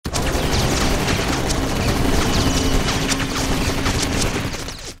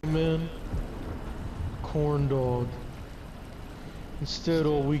corn dog. Instead,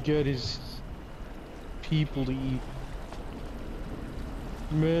 all we get is people to eat.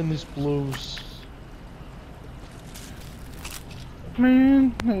 Man, this blows.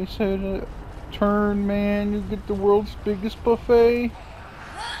 Man, they said turn, man, you get the world's biggest buffet.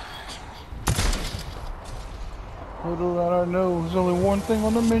 Little did I know, there's only one thing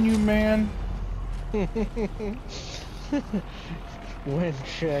on the menu, man. When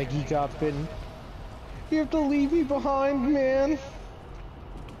Shaggy got bitten. You have to leave me behind, man.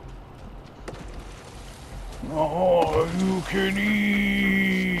 Oh, you can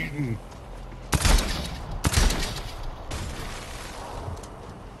eat.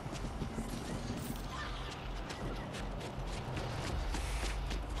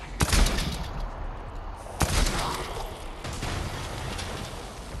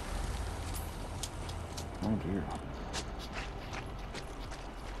 Oh dear.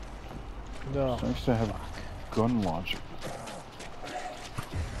 No. It's nice to have gun logic.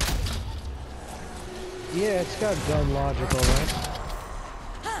 Yeah, it's got gun logic, alright.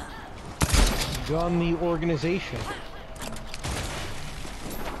 Gun the organization.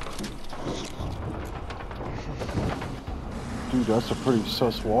 Dude, that's a pretty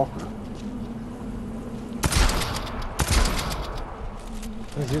sus walker.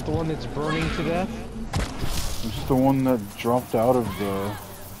 Is it the one that's burning to death? This is the one that dropped out of the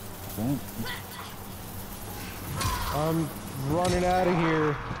vent. I'm running out of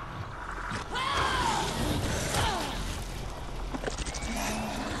here.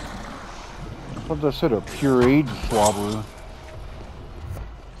 I thought that said a pureed slobber.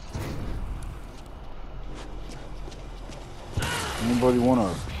 Anybody want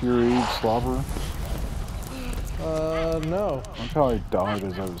a pureed slobber? No. That's how I died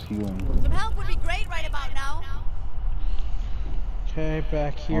as I was healing. Some help would be great right about now. Okay,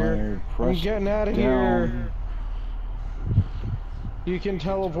 back here. I'm getting out of here. You can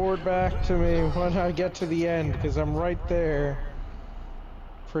teleport back to me when I get to the end, because I'm right there.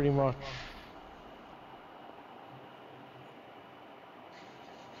 Pretty much.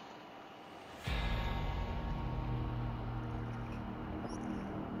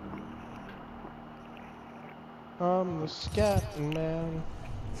 I'm the scat man.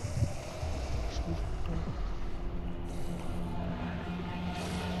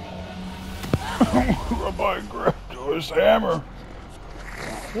 Rabbi grabbed his hammer.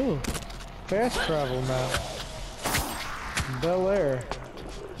 Ooh, fast travel map. Bel Air.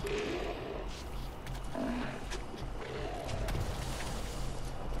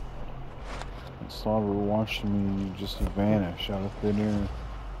 Slobber watched me just vanish out of thin air.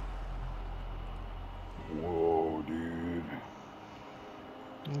 Whoa, dude.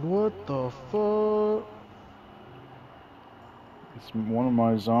 What the fuck? It's one of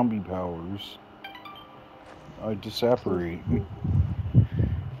my zombie powers. I disapparate.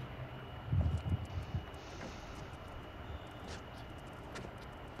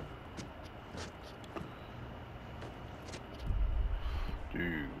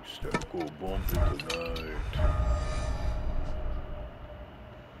 Dude, stuff go bumpy tonight.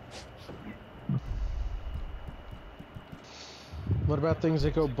 What about things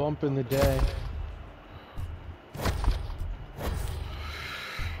that go bump in the day?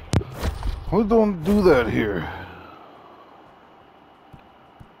 We don't do that here.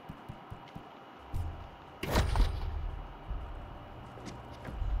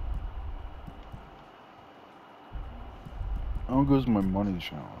 How goes my money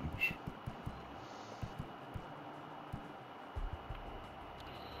challenge?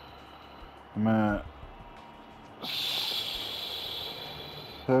 I'm at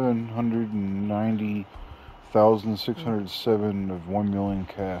 790,607 of 1 million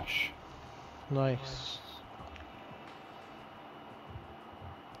cash. Nice.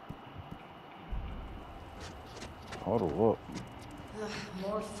 Huddle up.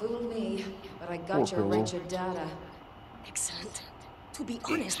 More fool me, but I got your wretched data. Excellent. To be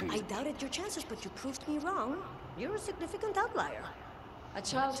honest, I doubted your chances, but you proved me wrong. You're a significant outlier. A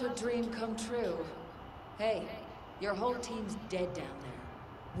childhood dream come true. Hey, your whole team's dead down there.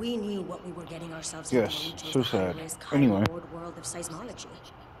 We knew what we were getting ourselves Yes, into. When we chose so the sad. high-risk, Anyway. high-reward world of seismology.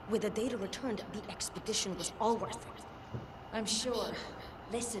 With the data returned, the expedition was all worth it. I'm sure.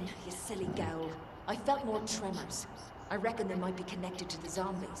 Listen, you silly gal. I felt more tremors. I reckon they might be connected to the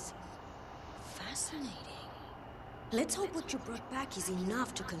zombies. Fascinating. Let's hope what you brought back is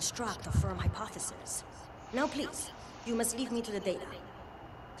enough to construct a firm hypothesis. Now please, you must leave me to the data.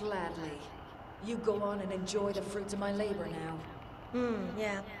 Gladly. You go on and enjoy the fruits of my labor now.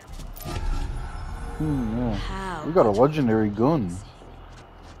 Yeah. Yeah. How We got a legendary gun.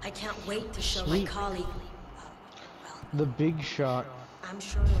 I can't wait to show Sweet. my colleague. The big shot. I'm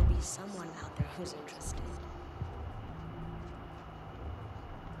sure there'll be someone out there who's interested.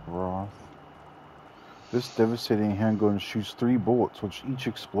 Roth. This devastating handgun shoots 3 bullets, which each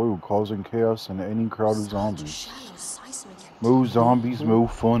explode, causing chaos in any crowd of zombies. Mo zombies, mo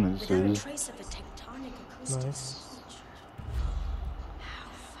fun, it Without a says. trace of a tectonic acoustic Nice. signature. How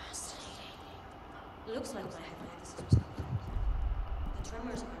fascinating. Looks like my hypothesis was correct. The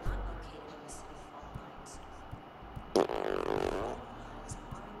tremors are not located in the city fault lines. The fault lines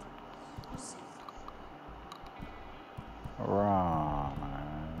aren't pulsing. Right.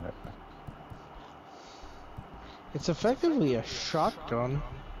 It's effectively a shotgun,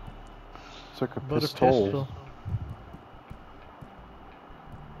 It's like a but a pistol. pistol.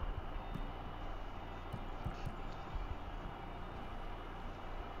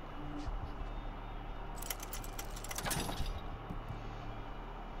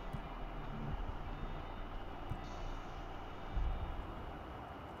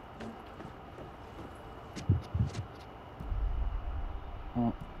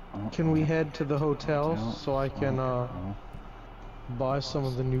 Can we head to the hotel so I can buy some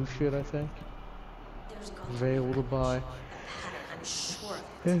of the new shit? I think available to buy. I'm sure of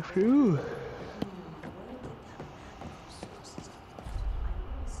it. If you.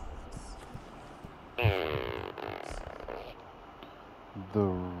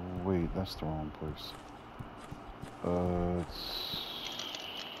 Wait, that's the wrong place.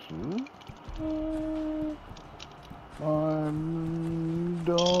 I'm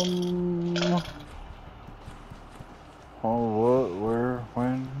dumb. Oh, what, where,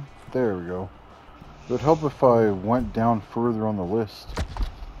 when? There we go. It would help if I went down further on the list.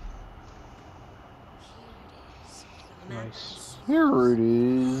 Nice. Here it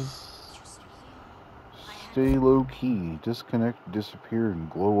is. Stay low key. Disconnect, disappear, and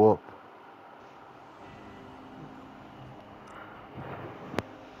glow up.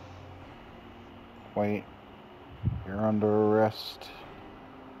 Wait. You're under arrest.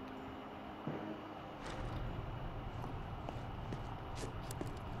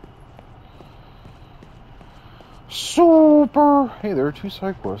 Super! Hey, there are 2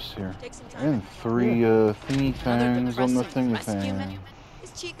 side quests here. And 3 thingy things on the thingy thing.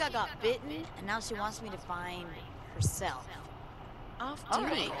 This chica got bitten, and now she wants me to find herself. Off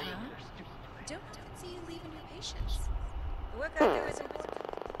duty, huh? Don't see you leaving your patients. The work I do is important.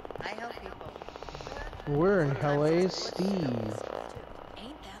 I help people. Where in hell is Steve?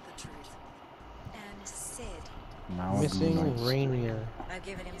 Ain't that the truth? And Sid. Now it'd be Missing nice. Rainier. I've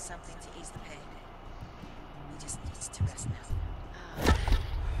given him something to ease the pain. He just needs to rest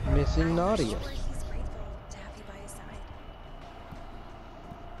now. Missing Nadia. Sure, he's grateful to have you by his side.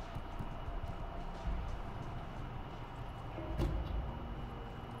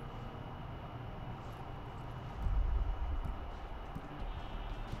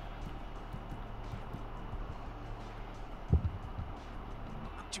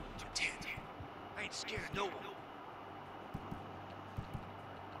 I'm too content. I ain't scared of no one.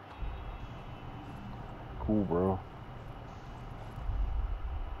 Cool, bro.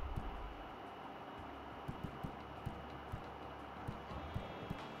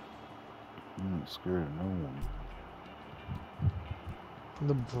 I'm not scared of no one.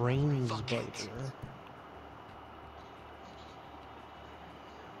 The brains biter.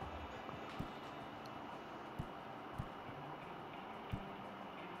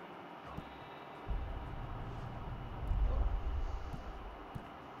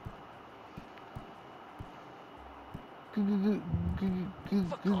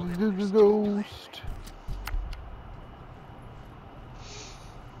 Ghost.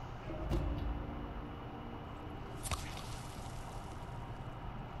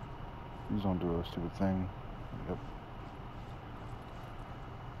 Please don't do a stupid thing. Yep.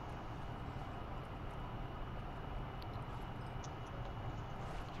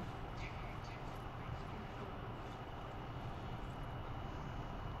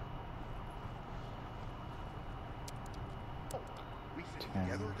 We fit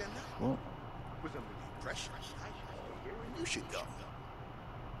together again now? What? Was under the impression and you should go.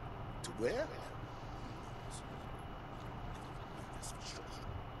 To where?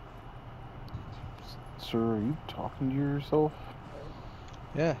 Sir, are you talking to yourself?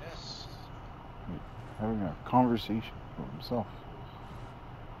 Yes. Having a conversation with himself.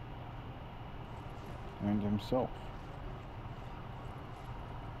 And himself.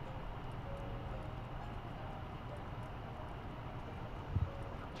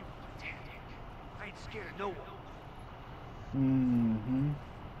 I ain't scared of no one. Mm-hmm.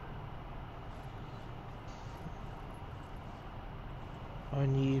 I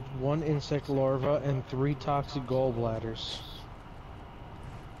need 1 insect larva and 3 toxic gallbladders.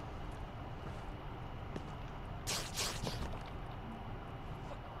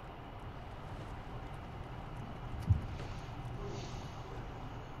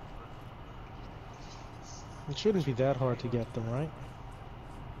 It shouldn't be that hard to get them, right?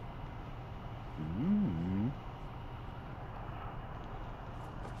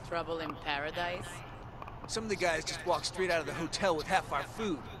 Trouble in paradise? Some of the guys just walked straight out of the hotel with half our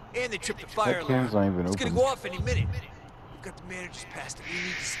food. And they tripped the That fire alarm. can's not even It's open. gonna go off any minute. We've got the manager's pass that we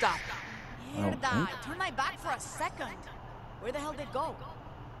need to stop them. Mierda, I turned my back for a second. Where the hell did it go?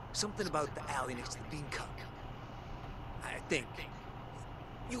 Something about the alley next to the bean cup. I think.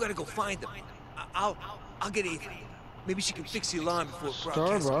 You gotta go find them. I'll get Ethan. Maybe she can fix the alarm before it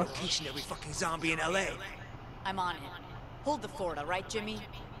broadcasts the location of every fucking zombie in LA. I'm on it. Hold the fort, all right, Jimmy?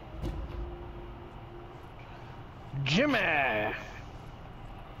 Jimmy!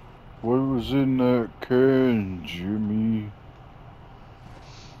 What was in that can, Jimmy?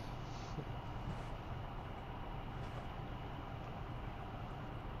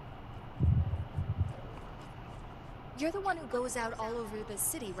 You're the one who goes out all over the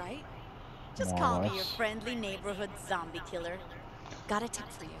city, right? Just call me your friendly neighborhood zombie killer. Got a tip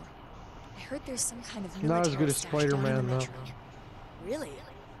for you. I heard there's some kind of Not as military good as stash down in the Spider-Man, though. metro. Really?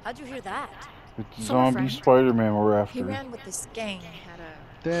 How'd you hear that? It's From a zombie friend. Spider-Man we're He after. ran with this gang, had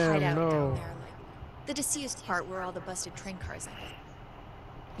a Damn, hideout no. down there, like the deceased part where all the busted train cars ended.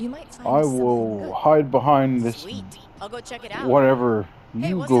 You might find I something will good. hide behind this Sweet. I'll go check it out. whatever. Hey,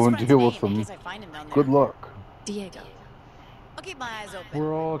 You what's go his and friend's deal name with in them. case I find him down there? Good luck. Diego. I'll keep my eyes open.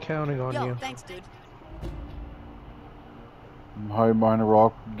 We're all counting on Yo, you. thanks, dude. I'm hiding behind a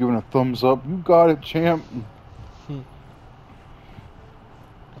rock, giving a thumbs up. You got it, champ.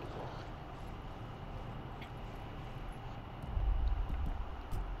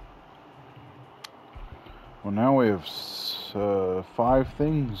 Well, now we have 5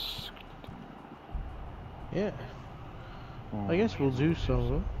 things. Yeah. I guess we'll do some of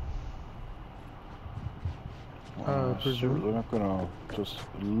them. Presume. Certainly not gonna just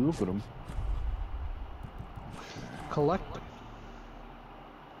look at them. Collect them.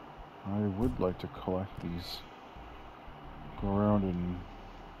 I would like to collect these. Go around and...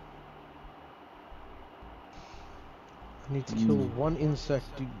 I need to kill 1 insect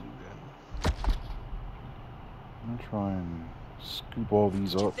dude. I'm gonna try and scoop all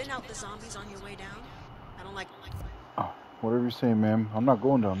these up. Thin out the zombies on your way down? I don't like... Oh, whatever you say, ma'am. I'm not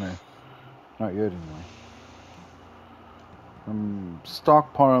going down there. Not yet, anyway. I'm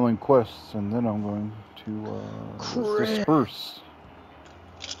stockpiling quests, and then I'm going to disperse.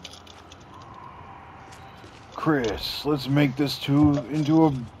 Chris, let's make this into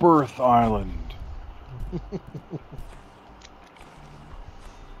a birth island.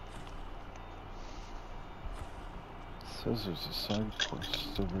 Says there's a side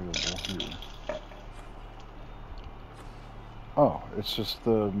quest available here. Oh, it's just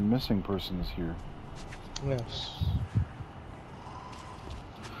the missing person is here. Yes.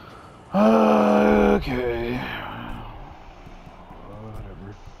 Okay.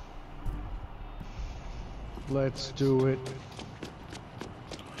 Whatever. Let's do it.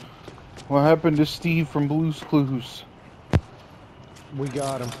 What happened to Steve from Blue's Clues? We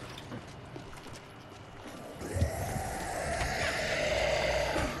got him.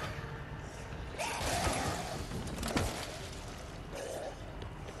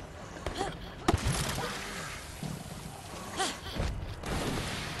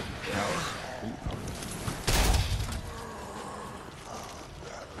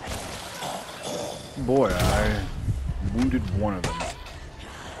 Boy, I wounded one of them.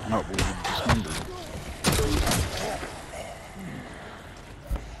 Not wounded, dismembered.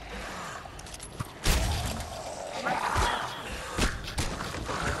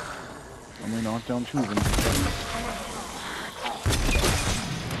 I may knock down 2 of them.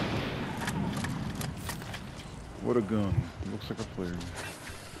 What a gun. Looks like a flare.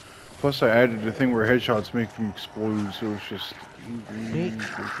 Plus I added the thing where headshots make them explode, so it's just...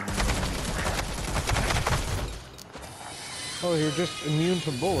 Oh, you're just immune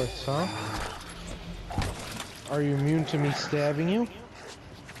to bullets, huh? Are you immune to me stabbing you?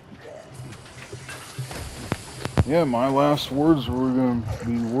 Yeah, my last words were gonna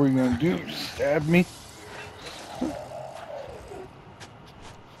be, what are you gonna do? Stab me?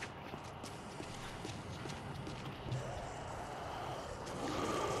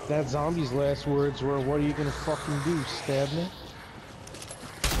 That zombie's last words were, what are you gonna fucking do, stab me?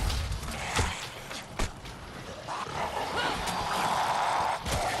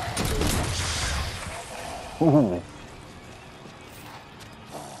 Ooh.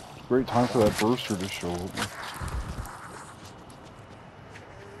 Great time for that burster to show up.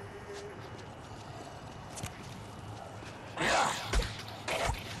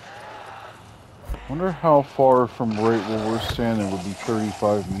 Wonder how far from right where we're standing would be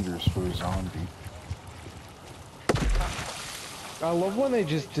 35 meters for a zombie. I love when they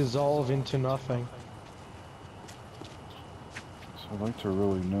just dissolve into nothing. So I'd like to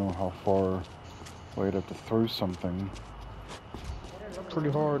really know how far I'd have to throw something. Pretty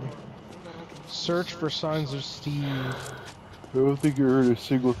hard. Search for signs of Steve. I don't think you heard a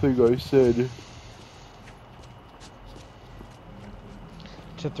single thing I said.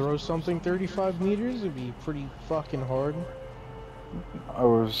 To throw something 35 meters would be pretty fucking hard. I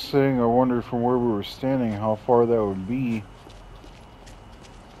was saying I wondered from where we were standing how far that would be.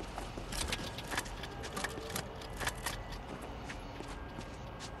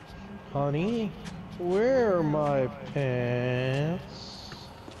 Honey, where are my pants?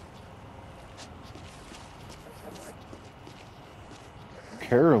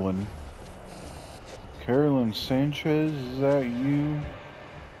 Carolyn? Carolyn Sanchez, is that you?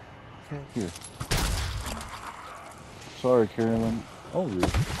 Here. Sorry, Carolyn. Oh, you're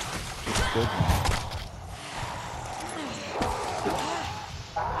just dead now.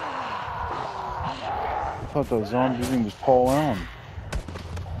 I thought that zombie's name was Paul Allen.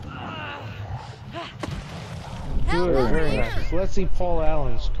 Good, very nice. Let's see Paul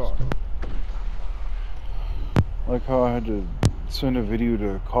Allen's car. Like how I had to send a video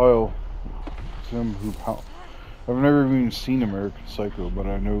to Kyle. I've never even seen American Psycho, but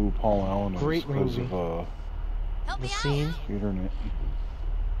I know who Paul Allen is Great because movie. of The Scene. the internet.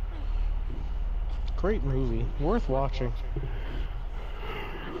 Great movie. Worth watching.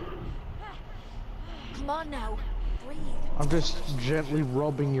 Come on now. Breathe. I'm just gently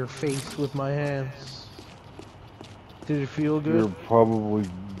rubbing your face with my hands. Did it feel good? Your probably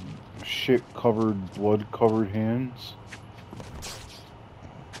shit-covered, blood-covered hands.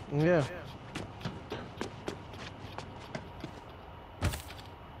 Yeah.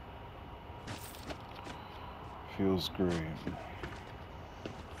 Feels great.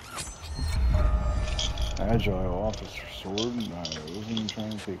 Agile officer sword. No, I wasn't even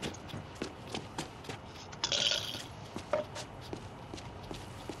trying to take it.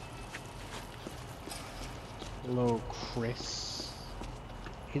 Hello, Chris.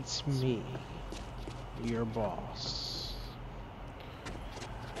 It's me, your boss.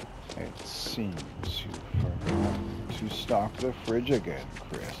 It seems you forgot to stock the fridge again,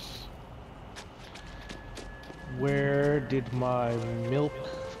 Chris. Where did my milk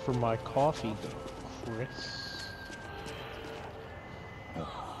for my coffee go, Chris?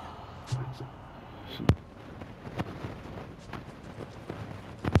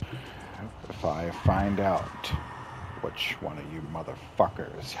 If I find out which one of you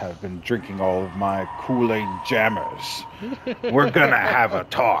motherfuckers have been drinking all of my Kool-Aid jammers, we're gonna have a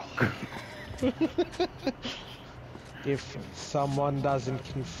talk. If someone doesn't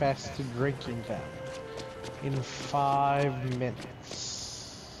confess to drinking them in 5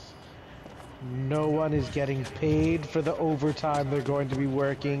 minutes, no one is getting paid for the overtime they're going to be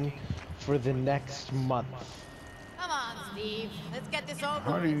working for the next month. Come on, Steve. Let's get this over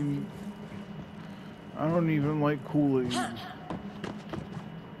How do with. you... I don't even like Kool-Aid.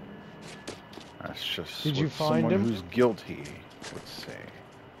 That's just Did you what find someone him? who's guilty would say.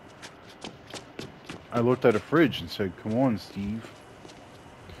 I looked at a fridge and said, come on, Steve.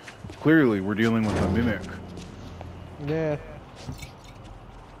 Clearly, we're dealing with a mimic. Yeah.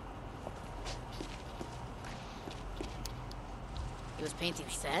 He was painting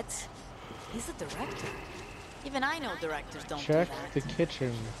sets? He's a director. Even I know directors don't Check do that. the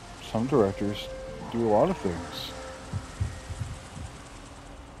kitchen. Some directors do a lot of things.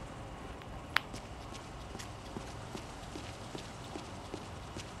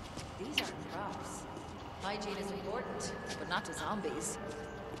 These aren't props. Hygiene is important, but not to zombies.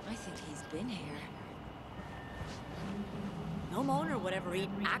 I think he's been here. No owner would ever eat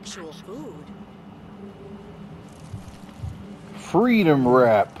actual food. Freedom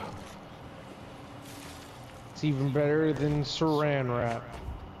wrap. It's even better than saran wrap.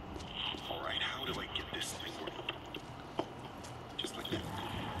 Alright, how do I get this thing working? Oh, just like that.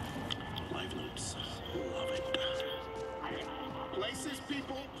 Live loads. Love it. Places,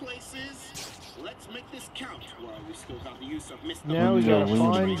 people, places. Let's make this count while we still got the use of Mr. Now we Yeah, gotta we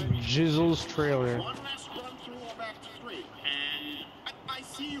find need Jizzle's trailer. One last run through of Act 3. And I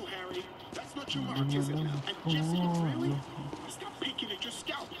see you, Harry. That's not your mark, is it? And Jesse, really? Stop peeking at your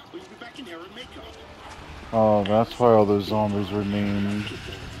scalp. We'll be back in here in makeup. Oh, that's why all those zombies were named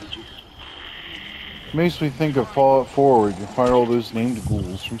Makes me think of Fallout 4 where you can find all those named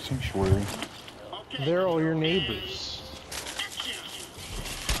ghouls from Sanctuary. They're all your neighbors.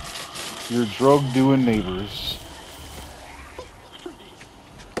 Your drug-doing neighbors.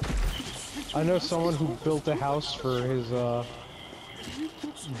 I know someone who built a house for his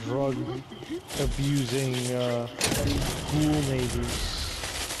drug abusing ghoul neighbors.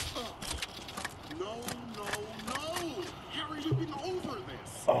 No. Harry, we've been over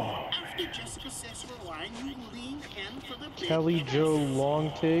this. After Jessica says her line, you lean in for the big Kelly Joe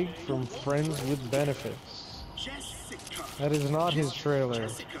Longtig from Friends with Benefits. Jessica. That is not his trailer.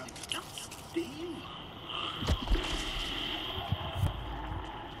 Jessica, not Steve.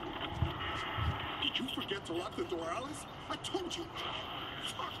 Did you forget to lock the door, Alice? I told you.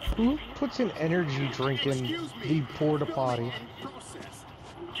 Who puts an energy drink in the porta potty?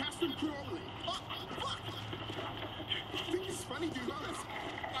 Captain Crowley. Fuck. I think it's funny, dude. Honest.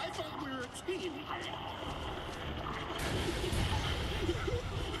 I thought we were a team.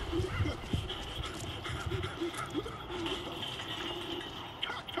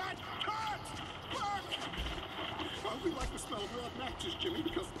 Cut! Fuck! I would like to smell raw matches, Jimmy,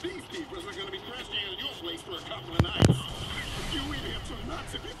 because these people are going to be crashing at your place for a couple of nights. You idiots are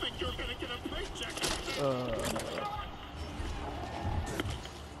nuts if you think you're going to get a paycheck.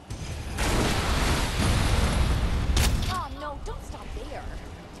 Oh no, don't stop there.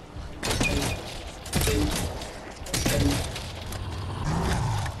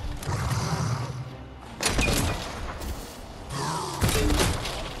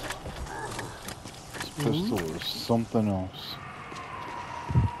 This pistol is something else.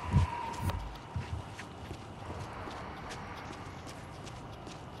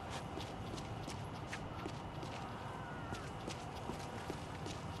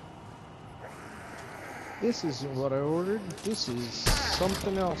 This isn't what I ordered. This is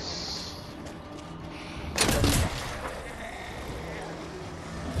something else.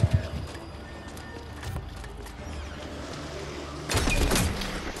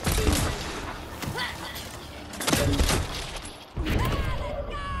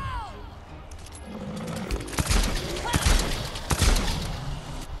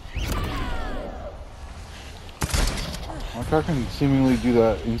 Like I can seemingly do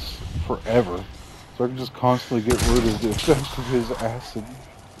that forever. So I can just constantly get rid of the effects of his acid.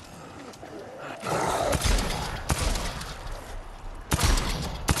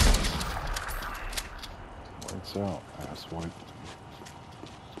 Lights out, ass wipe.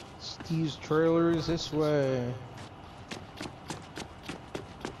 Steve's trailer is this way.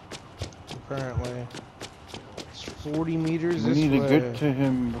 Apparently. It's 40 meters We this need way. to get to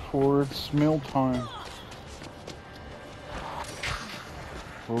him before it's meal time.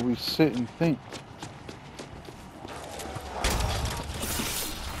 Where we sit and think.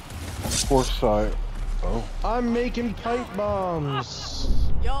 Foresight. Oh. I'm making pipe bombs.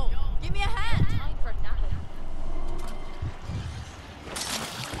 Yo, give me a hand. Time for nothing.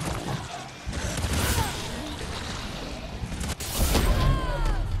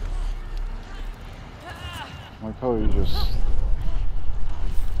 Like how he just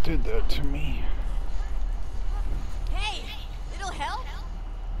did that to me. Hey, little help?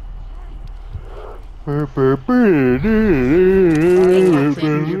 I electrocuted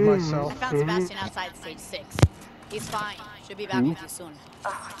I myself. found Sebastian outside stage 6. He's fine. Should be back with you soon. Oh,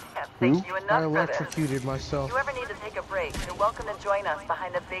 I can't thank you I enough for this. electrocuted myself. If you ever need to take a break, you're welcome to join us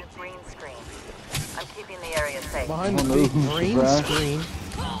behind the big green screen. I'm keeping the area safe. Behind I the don't know big who's green Sebastian. screen.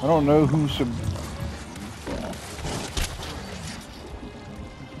 I don't know who should.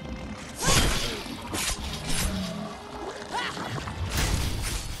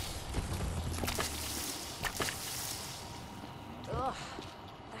 Ugh,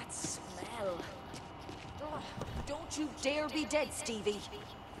 that smell. Ugh, don't you dare be dead, Stevie.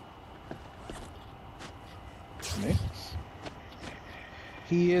 Mix?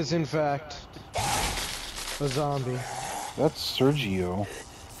 He is, in fact, a zombie. That's Sergio.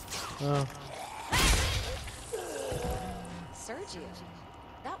 Oh. Sergio.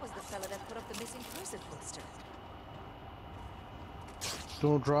 That was the fella that put up the missing person poster.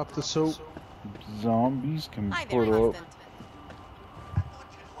 Don't drop the soap. Zombies can Hi there, put up. husband.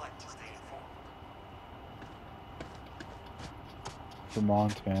 The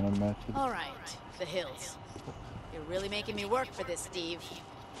Montana method. All right, the hills. You're really making me work for this, Steve.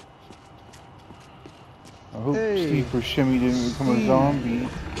 I hope Hey, Steve Buscemi didn't become a Steve. zombie.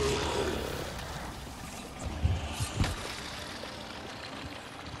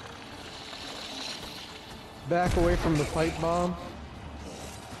 Back away from the pipe bomb.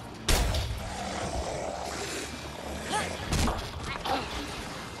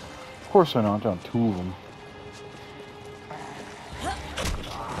 course I knocked down 2 of them.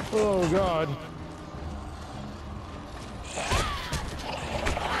 Oh god.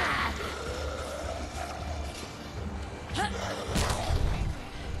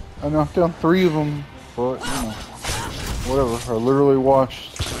 I knocked down 3 of them, but, you know, whatever. I literally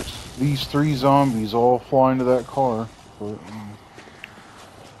watched these 3 zombies all fly into that car, but,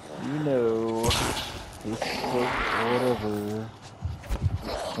 you know, it's whatever.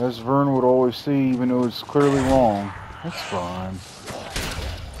 As Vern would always say, even though it's clearly wrong, that's fine.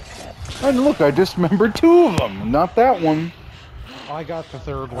 And look, I dismembered 2 of them, not that one. I got the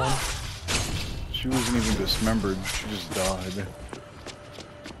 3rd one. She wasn't even dismembered, she just died.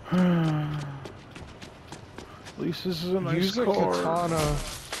 At least this is a nice Use a car. katana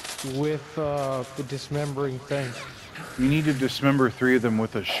with the dismembering thing. You need to dismember 3 of them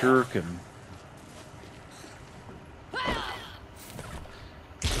with a shuriken. That's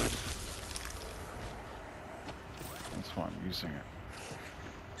why I'm using it.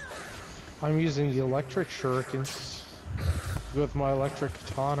 I'm using the electric shurikens with my electric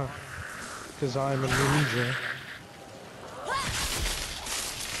katana because I'm a ninja.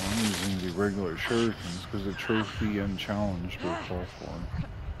 I'm using the regular shurikens because the trophy and challenge both call for.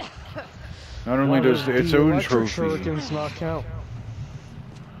 Not only does its own trophy. Shurikens not count?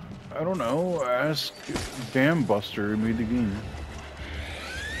 I don't know. Ask Dam Buster who made the game.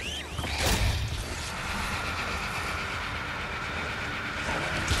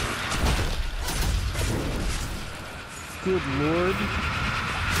 Good lord.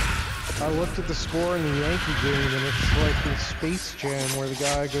 I looked at the score in the Yankee game and it's like in Space Jam where the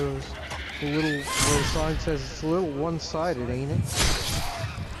guy goes, where the sign says it's a little one-sided, ain't it?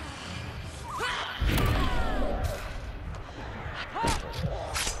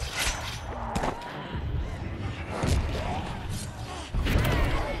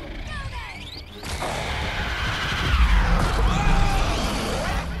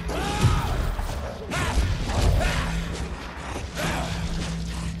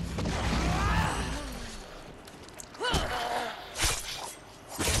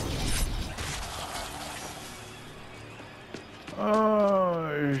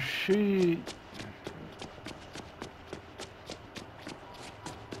 Oh, shit.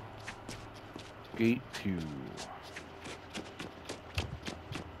 Gate 2.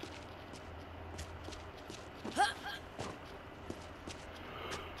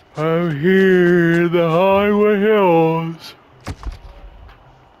 I'm here in the Highway Hills.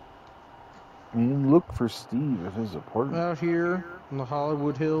 And look for Steve at his apartment. Out here in the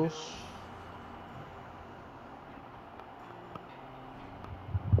Hollywood Hills.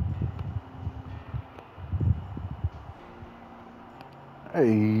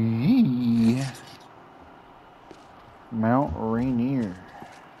 Hey, Mount Rainier.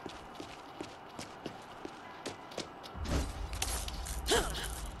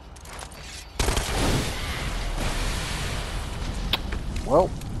 Well,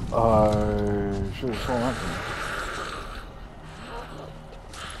 I should have saw that one.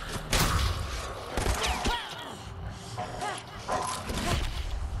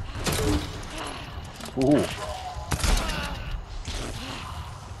 Ooh.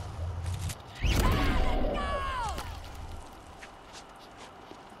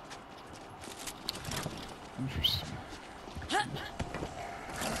 Interesting.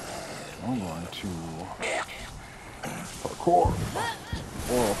 I'm going to parkour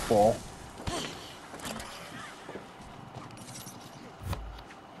or a fall.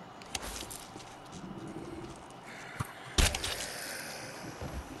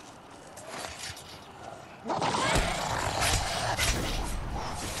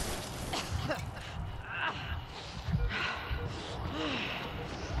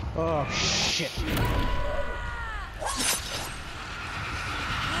 Oh shit.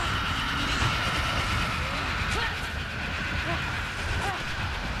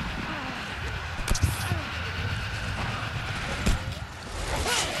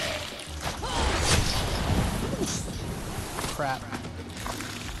 Crap.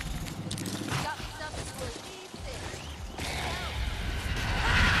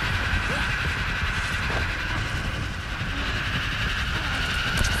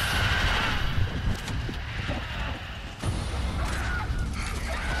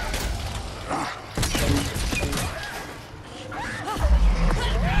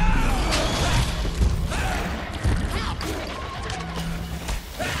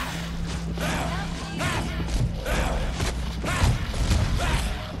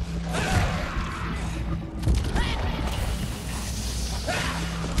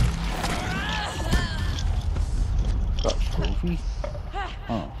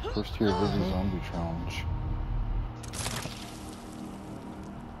 First tier Vivid Zombie Challenge.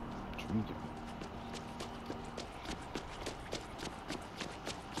 Intriguing.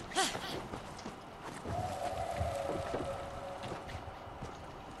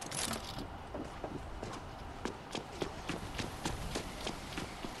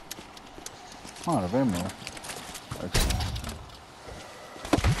 Out of ammo. Excellent.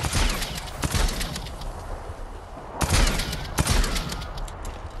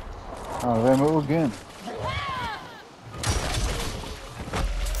 Out of ammo again.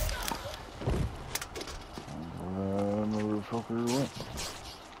 Motherfucker went.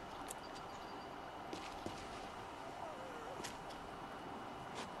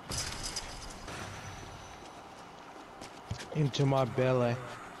 Into my belly.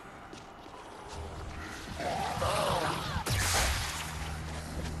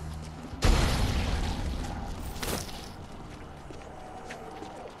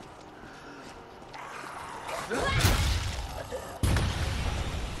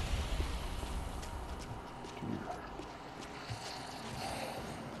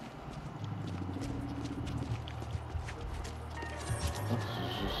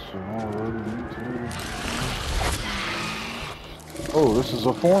 Oh, this is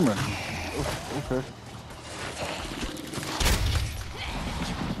a foreman. Okay.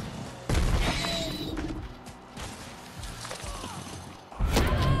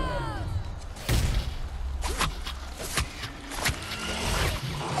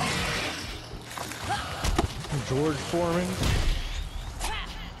 George Foreman.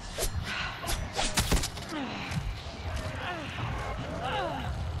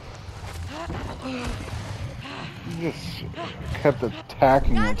 Just kept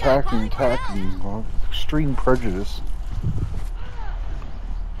attacking. Extreme prejudice.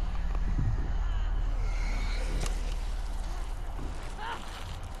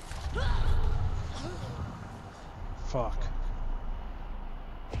 Fuck.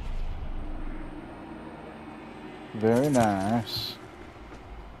 Very nice.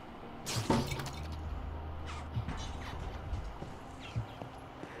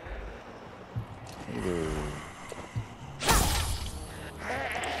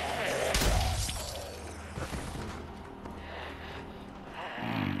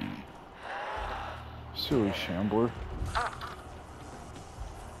 Silly shambler.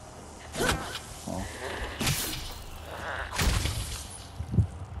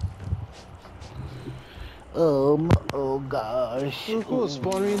 Oh. Oh gosh. Oh, cool.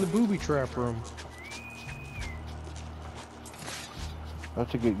 Spawn me in the booby trap room. I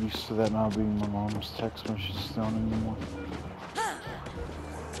have to get used to that not being my mom's text when she's down anymore.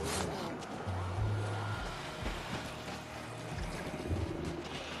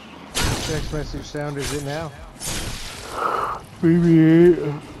 Text message sound is it now? Maybe.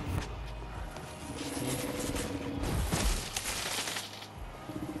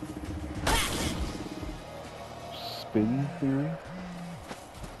 Spinning theory?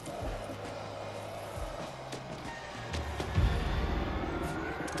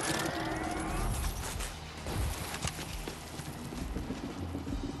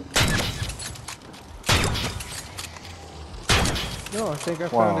 No, I think I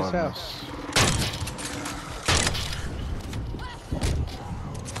found his house.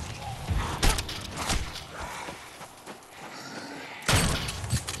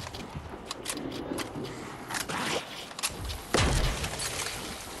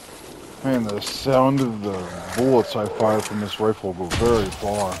 Man, the sound of the bullets I fire from this rifle go very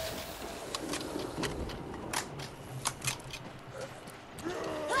far.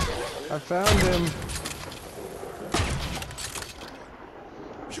 I found him.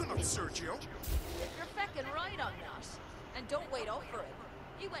 You're not Sergio. You're feckin' right on that. And don't wait up for it.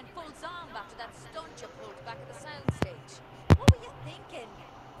 You went full zombie after that stunt you pulled back at the soundstage. What were you thinking?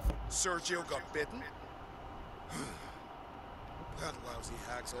 Sergio got bitten? That lousy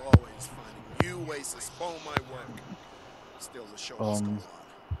hack's always finding new ways to spoil my work. Still, the show must go on.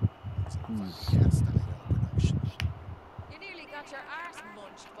 You nearly got your arse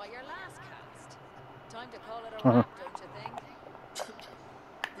munched by your last cast. Time to call it a wrap, don't you think?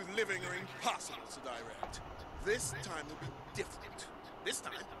 The living are impossible to direct. This time will be different. This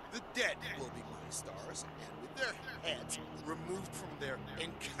time, the dead will be my stars, and with their heads removed from their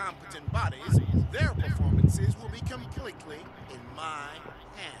incompetent bodies, their performances will be completely in my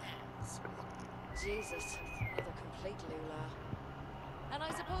hands. Jesus, another complete lula. And I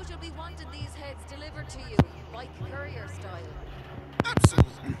suppose you'll be wanting these heads delivered to you, like courier style.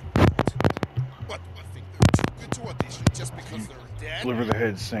 Absolutely not. What, do I think they're too good to audition just because they're dead? Deliver the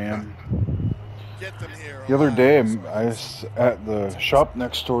head, Sam. get them here. The other day, at the shop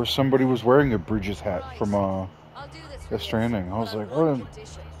next door, somebody was wearing a Bridges hat from I'll do this for Death you, Stranding. I was but on like, one "What?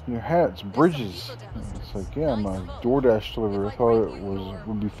 condition. Your hat's Bridges." People And demonstrate. it's like, "Yeah, I'm Nice a folk. DoorDash deliverer. I If I thought bring it you your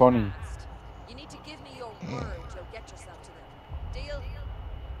would be funny." past, you need to give me your word you'll get yourself to them. Deal?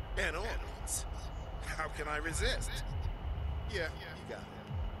 And ornaments. How can I resist? Yeah, you got it.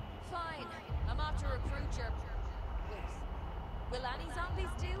 Fine. I'm off to recruit your... Wait. Will any zombies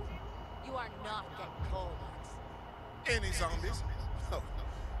do? You are not getting callbacks. Any zombies? Oh,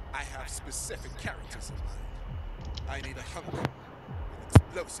 I have specific characters in mind. I need a hunter, an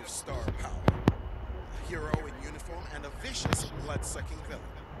explosive star power, a hero in uniform, and a vicious, blood-sucking villain.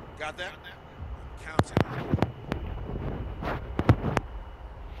 Got that? I'm counting.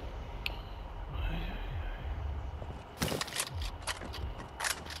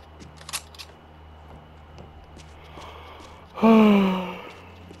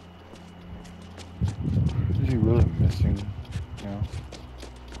 Is he really missing? Yeah.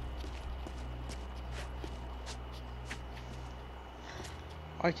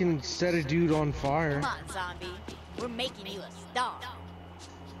 I can set a dude on fire. Come on, zombie. We're making you a star.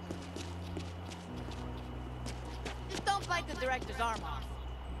 Just don't bite the director's arm off.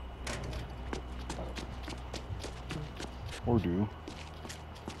 Or do.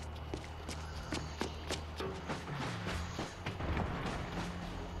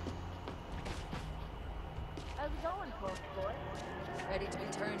 How's it going, close boy? Ready to be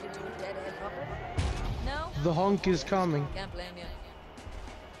turned into a dead-end puppet? No? The hunk is coming. Can't blame you.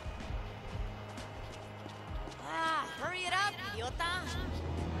 Ah, hurry it up, idiota.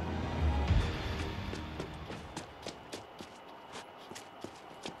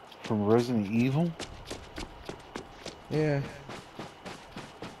 From Resident Evil? Yeah.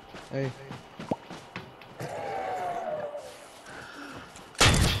 Hey.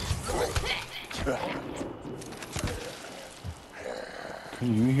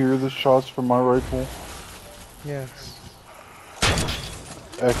 Can you hear the shots from my rifle Yes.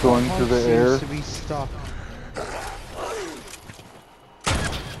 echoing through the air? Seems to be stuck.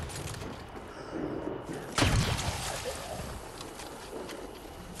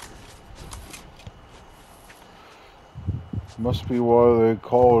 Must be why they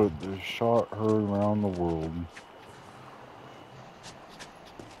call it the shot heard around the world.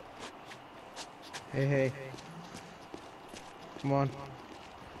 Hey, hey. Come on.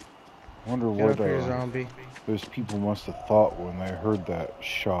 Wonder Get what up here, zombie. those people must have thought when they heard that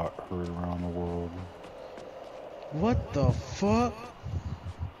shot heard around the world. What the fuck?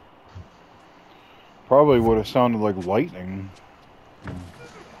 Probably would have sounded like lightning.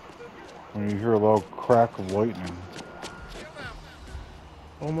 When you hear a loud crack of lightning.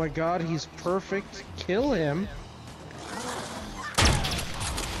 Oh my god, he's perfect. Kill him.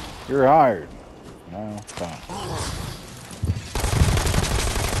 You're hired. No, stop.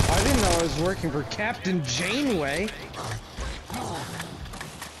 I didn't know I was working for Captain Janeway.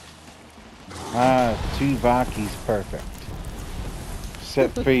 Ah, Tuvaki's perfect.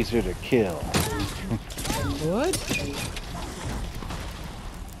 Set phaser to kill. What?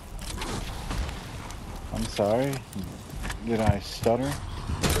 I'm sorry. Did I stutter?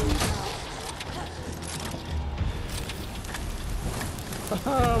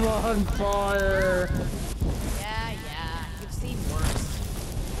 I'm on fire. Yeah, you've seen worse.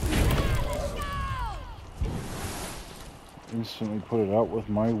 Instantly put it out with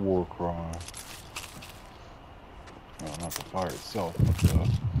my war cry. Well, not the fire itself, but the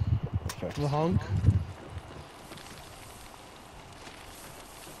effects. The hunk.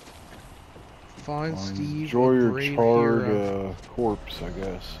 Find Steve. Enjoy a your brave charred hero. corpse, I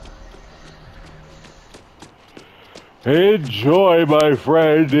guess. Enjoy, my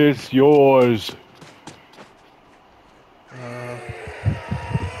friend, it's yours.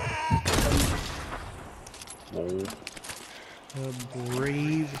 Lol. A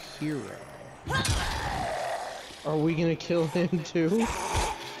brave hero. Are we gonna kill him too?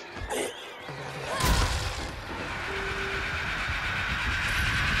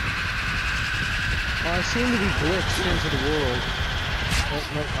 I seem to be glitched into the world. Oh,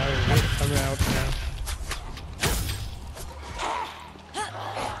 no, I'm out now.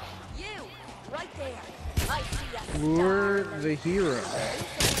 You! Right there! I see ya! We're the hero.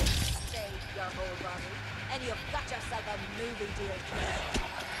 Stage your whole body, and you've got yourself a movie deal, kid.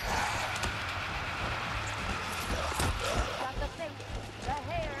 Got the face, the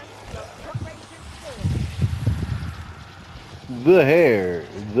hair, the preparation skill. The hair,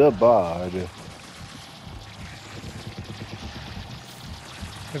 the bod.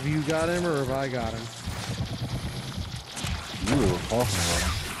 Have you got him or have I got him? You were talking about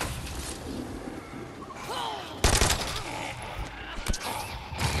him.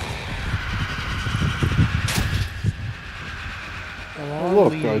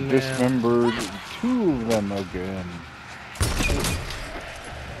 look, I Leading man. dismembered 2 of them again.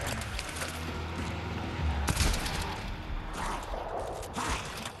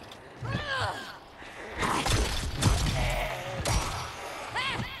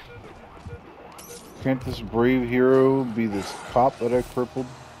 Can't this brave hero be this cop that I crippled?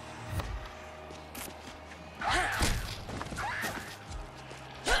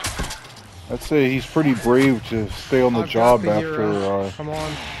 I'd say he's pretty brave to stay on the job after. Come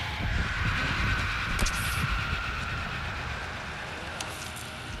on.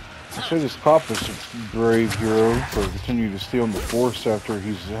 I'd say this cop is a brave hero for continuing to stay on the force after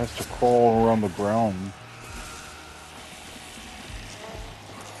he has to crawl around the ground.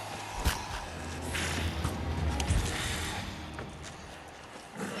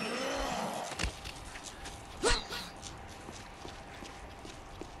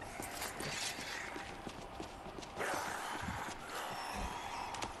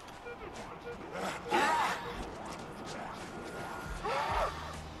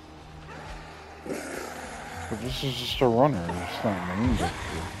 But this is just a runner, it's not named up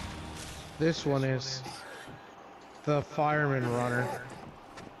here. This one is the fireman runner.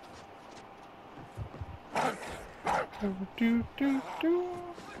 Do, do, do.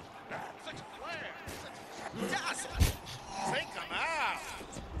 Take them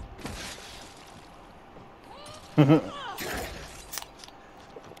out.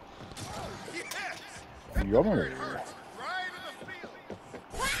 Yummy.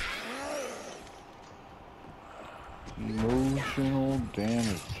 Emotional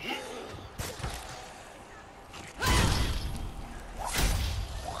damage.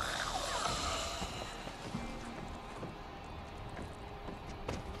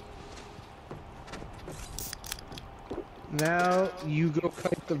 Now you go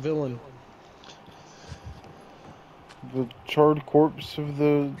kite the villain. The charred corpse of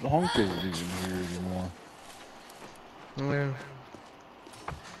the hunk isn't even here anymore. Yeah.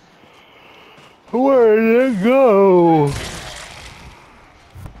 Where did it go?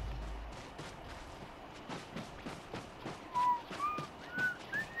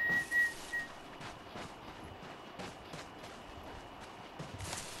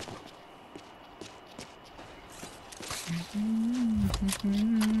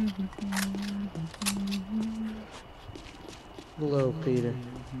 Hello, Peter.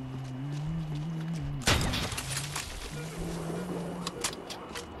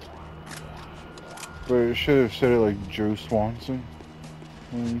 But it should have said it like Joe Swanson.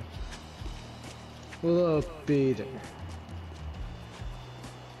 Hello, Peter.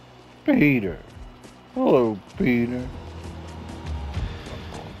 Peter. Hello, Peter.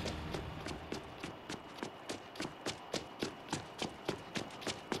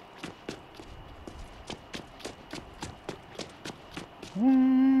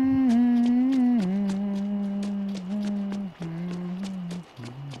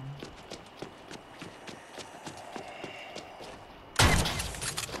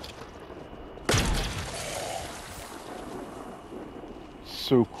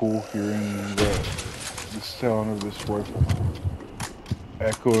 So cool hearing the sound of this rifle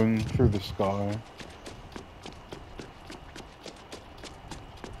echoing through the sky.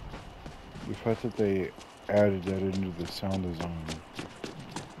 The fact that they added that into the sound design.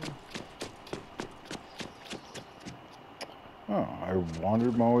 Oh, I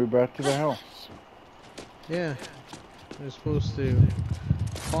wandered my way back to the house. Yeah. They're supposed to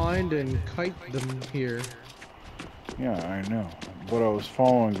find and kite them here. Yeah, I know. But I was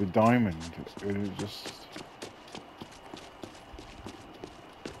following the diamond. It is just...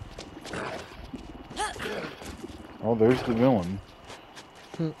 Oh, there's the villain.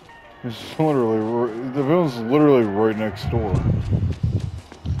 It's literally... The villain's literally right next door.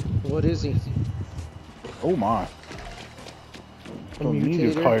 What is he? Oh my. A Don't need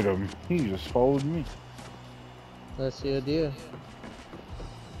to mutator? kite him. He just followed me. That's the idea.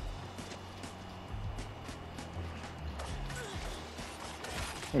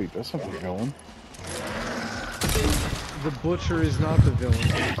 Wait, that's not the villain. The butcher is not the villain.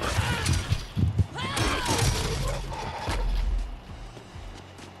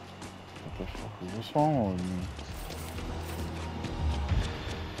 What the fuck was following me?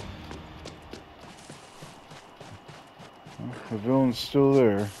 Well, the villain's still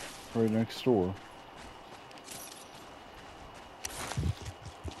there, right next door.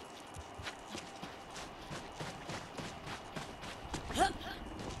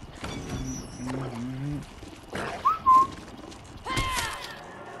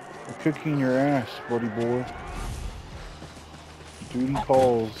 Kicking your ass, buddy boy. Duty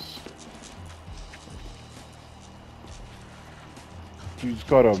calls. Dude's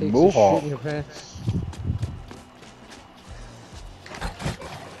got a Takes a shit mohawk. in your pants.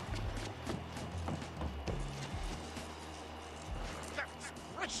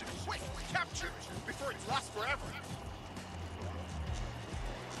 Quick, capture it before it's lost forever.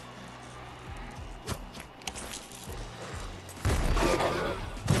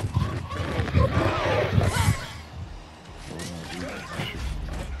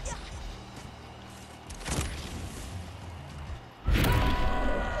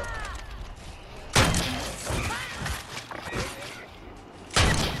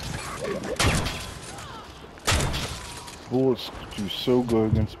 Bullets do so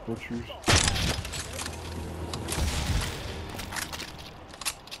good against butchers.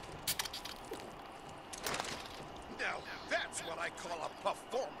 Now that's what I call a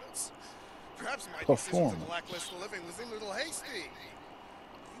performance. Perhaps my decision to blacklist the living was a little hasty.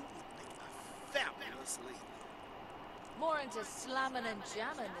 You would make a fabulous lead. More into slamming and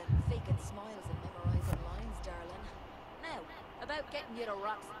jamming than faking smiles and memorizing lines, darling. Now, about getting you to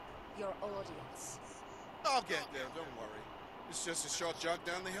rock your audience. I'll get there, don't worry. It's just a short jog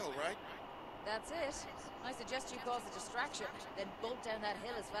down the hill, right? That's it. I suggest you cause a distraction, then bolt down that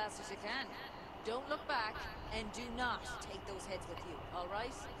hill as fast as you can. Don't look back, and do not take those heads with you, all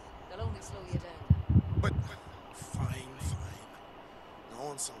right? They'll only slow you down. But fine. No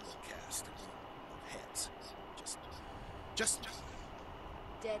ensemble cast. No heads. Just...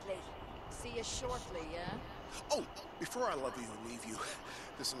 Deadly. See you shortly, yeah? Oh, before I love you and leave you,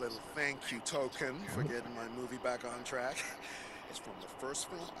 this little thank you token for getting my movie back on track. It's from the first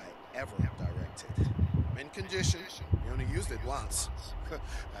film I ever directed. Mint condition, we only used it once.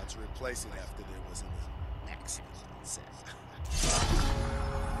 Had to replace it after there was an accident on set.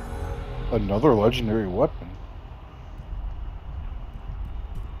 Another legendary weapon.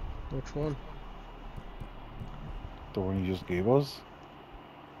 Which one? The one you just gave us?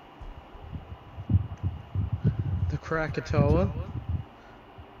 The Krakatoa?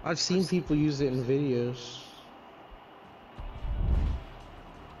 I've seen people use it in videos.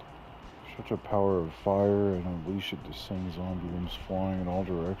 Such a power of fire and unleash it to send zombie limbs flying in all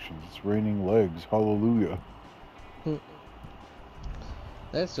directions. It's raining legs. Hallelujah.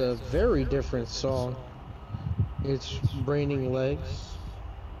 That's a very different song. It's Raining Legs.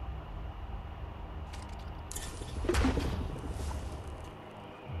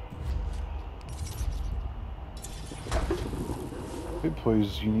 It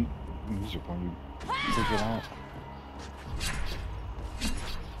plays unique music when you take it out.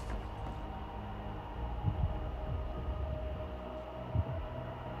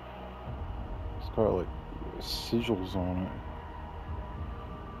 It's got like sigils on it.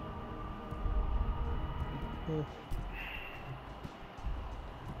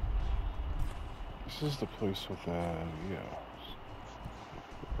 This is the place with that, yeah.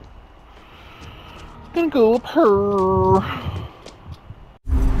 Gonna go up her.